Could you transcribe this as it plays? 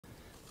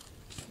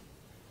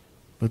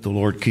But the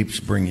Lord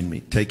keeps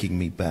taking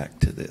me back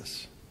to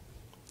this.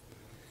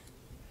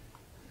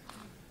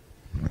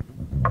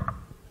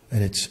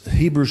 And it's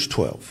Hebrews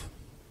 12.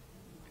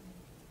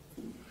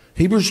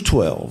 Hebrews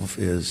 12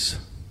 is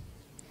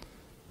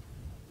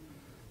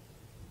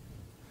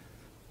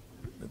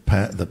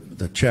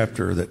the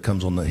chapter that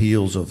comes on the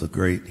heels of the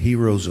great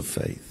heroes of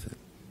faith,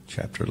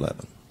 chapter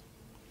 11.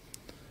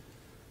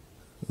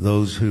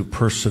 Those who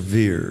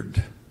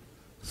persevered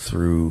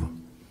through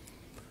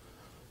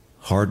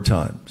hard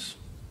times,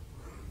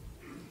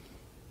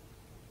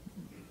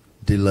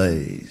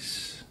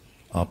 delays,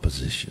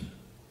 opposition,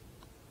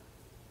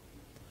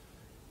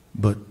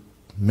 but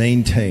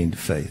maintained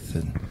faith.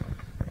 And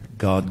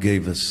God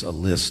gave us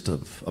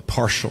a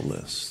partial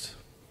list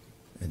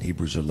in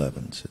Hebrews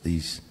 11. So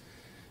these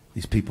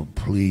people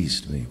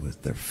pleased me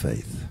with their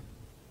faith.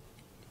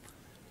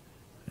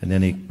 And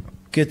then he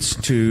gets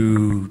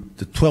to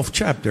the 12th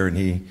chapter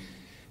and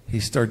he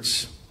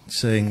starts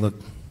saying,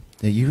 look,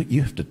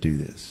 you have to do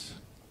this.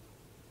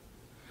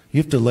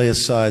 You have to lay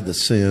aside the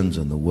sins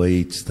and the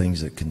weights,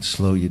 things that can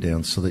slow you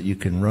down so that you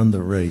can run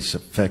the race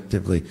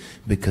effectively.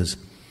 Because,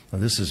 now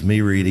this is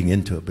me reading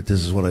into it, but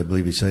this is what I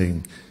believe he's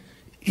saying.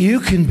 You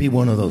can be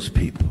one of those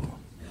people.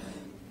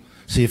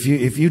 See, if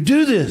you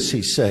do this,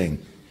 he's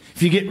saying,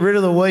 if you get rid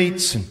of the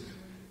weights and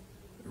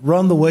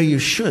run the way you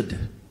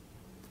should,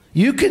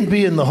 you can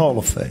be in the hall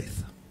of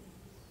faith.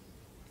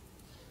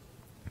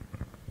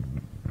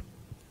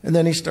 And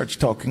then he starts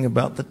talking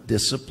about the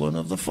discipline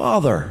of the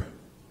Father.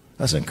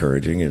 That's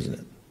encouraging, isn't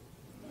it?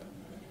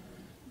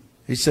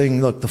 He's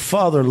saying, look, the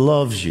Father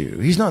loves you.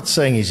 He's not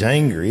saying he's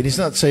angry. He's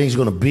not saying he's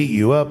going to beat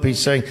you up.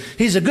 He's saying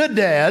he's a good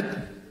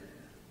dad.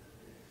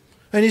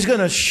 And he's going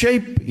to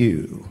shape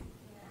you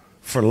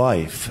for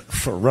life,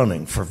 for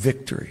running, for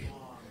victory.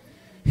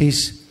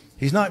 He's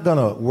not going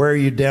to wear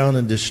you down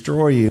and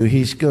destroy you.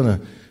 He's going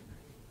to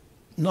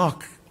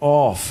knock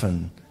off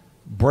and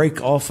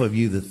break off of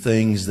you the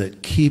things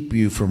that keep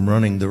you from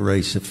running the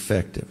race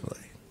effectively.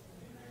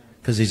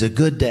 Because he's a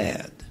good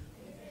dad.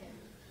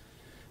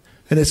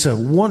 And it's a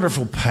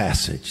wonderful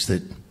passage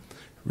that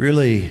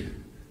really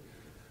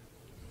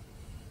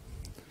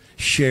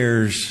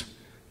shares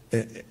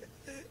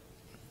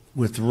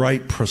with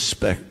right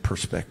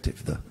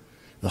perspective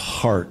the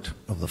heart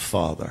of the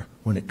Father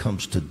when it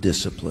comes to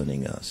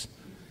disciplining us.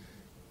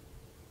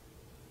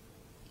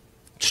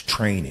 It's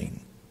training.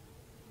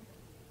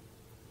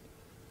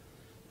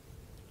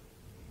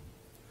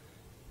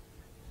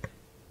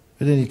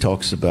 And then he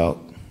talks about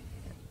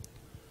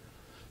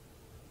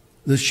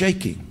the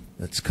shaking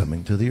that's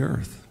coming to the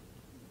earth.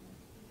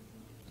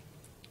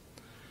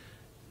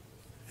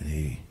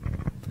 And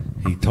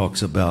he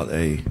talks about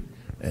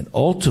an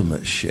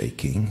ultimate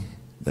shaking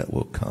that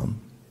will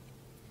come.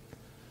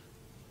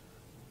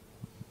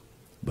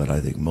 But I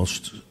think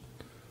most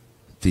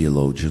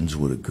theologians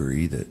would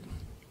agree that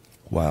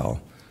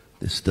while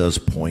this does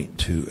point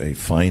to a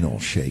final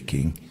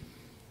shaking,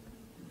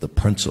 the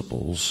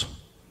principles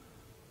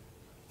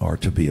are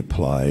to be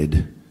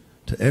applied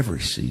to every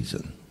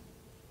season,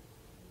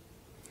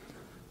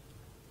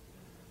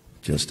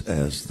 just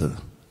as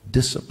the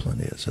discipline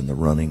is in the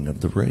running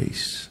of the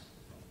race.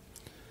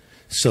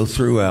 So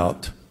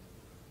throughout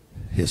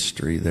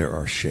history, there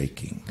are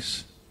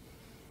shakings.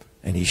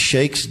 And he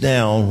shakes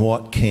down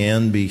what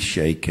can be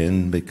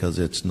shaken because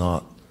it's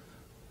not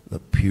the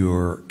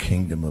pure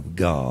kingdom of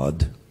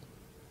God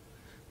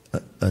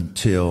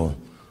until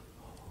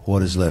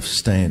what is left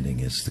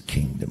standing is the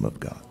kingdom of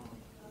God.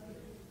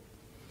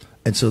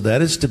 And so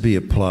that is to be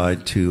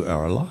applied to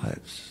our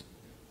lives.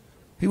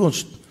 He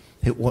wants,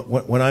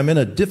 when I'm in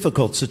a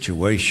difficult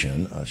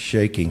situation, a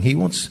shaking, he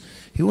wants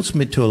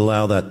me to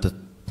allow that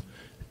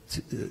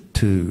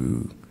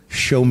to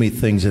show me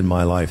things in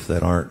my life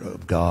that aren't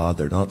of God.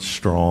 They're not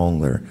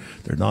strong.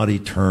 They're not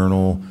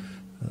eternal.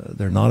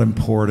 They're not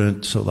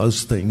important. So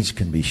those things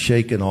can be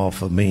shaken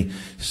off of me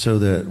so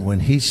that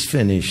when he's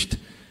finished,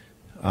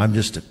 I'm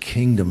just a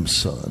kingdom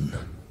son,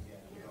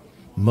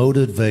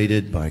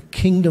 motivated by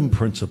kingdom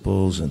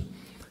principles and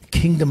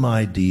kingdom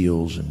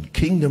ideals and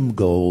kingdom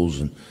goals.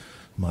 And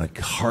my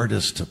heart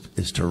is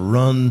to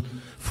run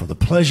for the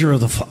pleasure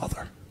of the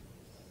Father.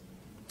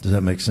 Does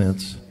that make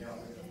sense?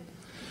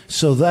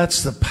 So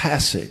that's the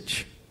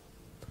passage.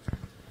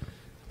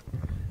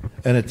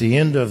 And at the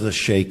end of the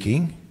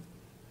shaking,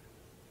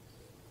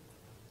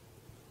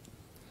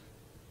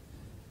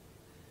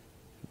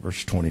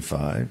 verse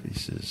 25, he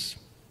says,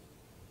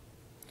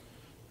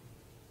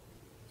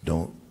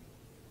 don't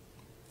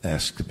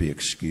ask to be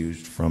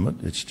excused from it.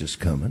 It's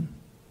just coming.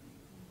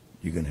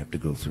 You're going to have to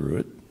go through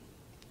it.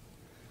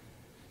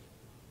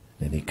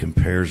 And he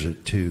compares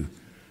it to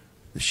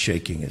the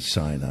shaking at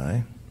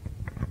Sinai.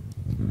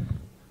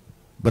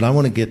 But I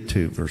want to get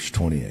to verse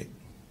 28.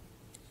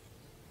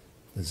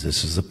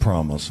 This is the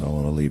promise I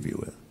want to leave you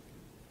with.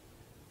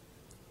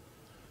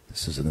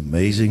 This is an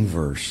amazing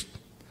verse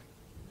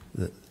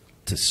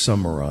to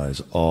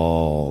summarize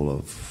all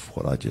of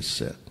what I just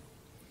said.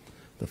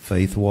 The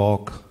faith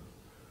walk,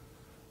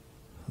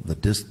 the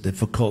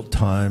difficult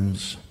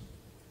times,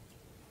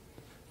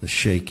 the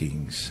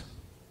shakings.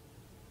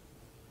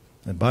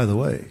 And by the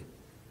way,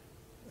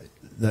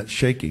 that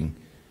shaking,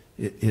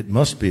 it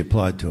must be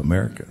applied to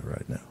America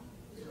right now.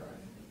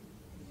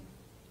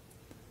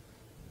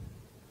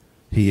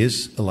 He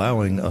is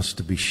allowing us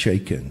to be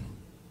shaken.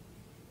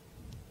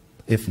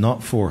 If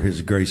not for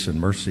His grace and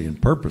mercy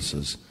and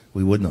purposes,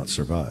 we would not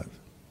survive.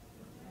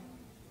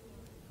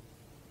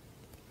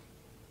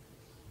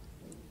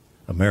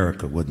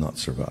 America would not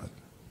survive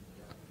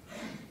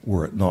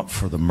were it not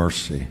for the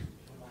mercy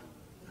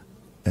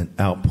and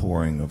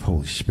outpouring of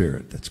Holy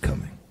Spirit that's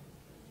coming.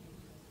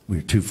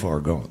 We're too far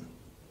gone.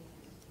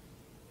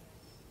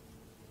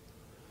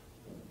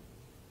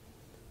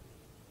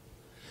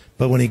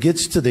 But when he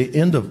gets to the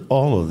end of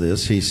all of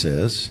this, he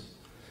says,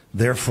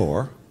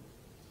 therefore,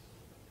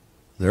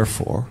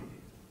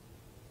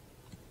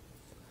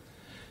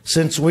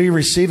 since we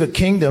receive a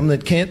kingdom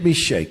that can't be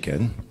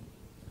shaken.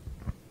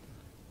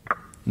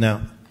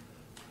 Now,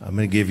 I'm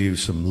going to give you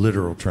some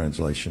literal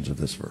translations of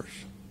this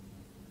verse.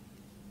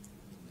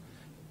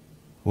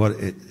 What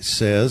it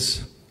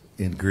says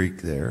in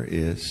Greek there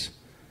is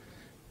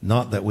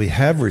not that we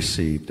have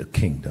received a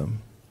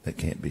kingdom that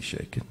can't be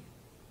shaken,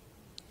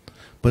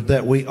 but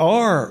that we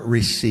are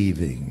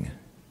receiving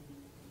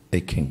a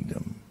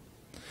kingdom.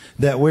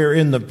 That we're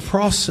in the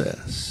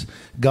process.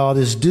 God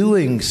is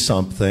doing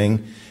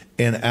something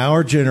in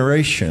our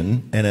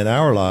generation and in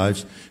our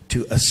lives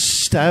to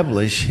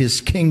establish His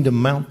kingdom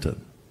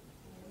mountain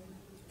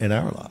in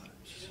our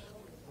lives.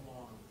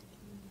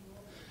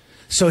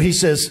 So he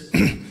says,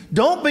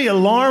 don't be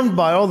alarmed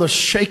by all the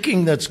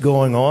shaking that's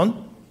going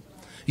on.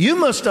 You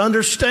must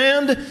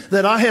understand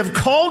that I have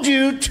called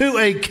you to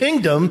a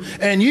kingdom,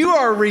 and you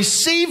are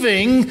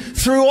receiving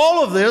through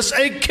all of this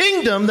a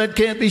kingdom that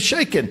can't be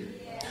shaken.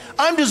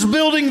 I'm just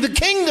building the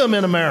kingdom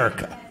in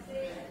America.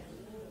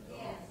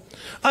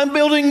 I'm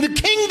building the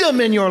kingdom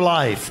in your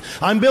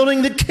life. I'm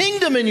building the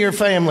kingdom in your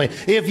family.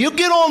 If you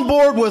get on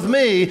board with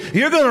me,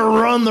 you're going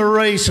to run the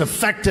race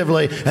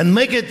effectively and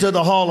make it to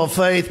the hall of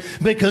faith,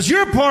 because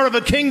you're part of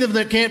a kingdom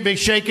that can't be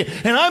shaken,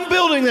 and I'm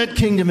building that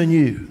kingdom in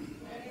you.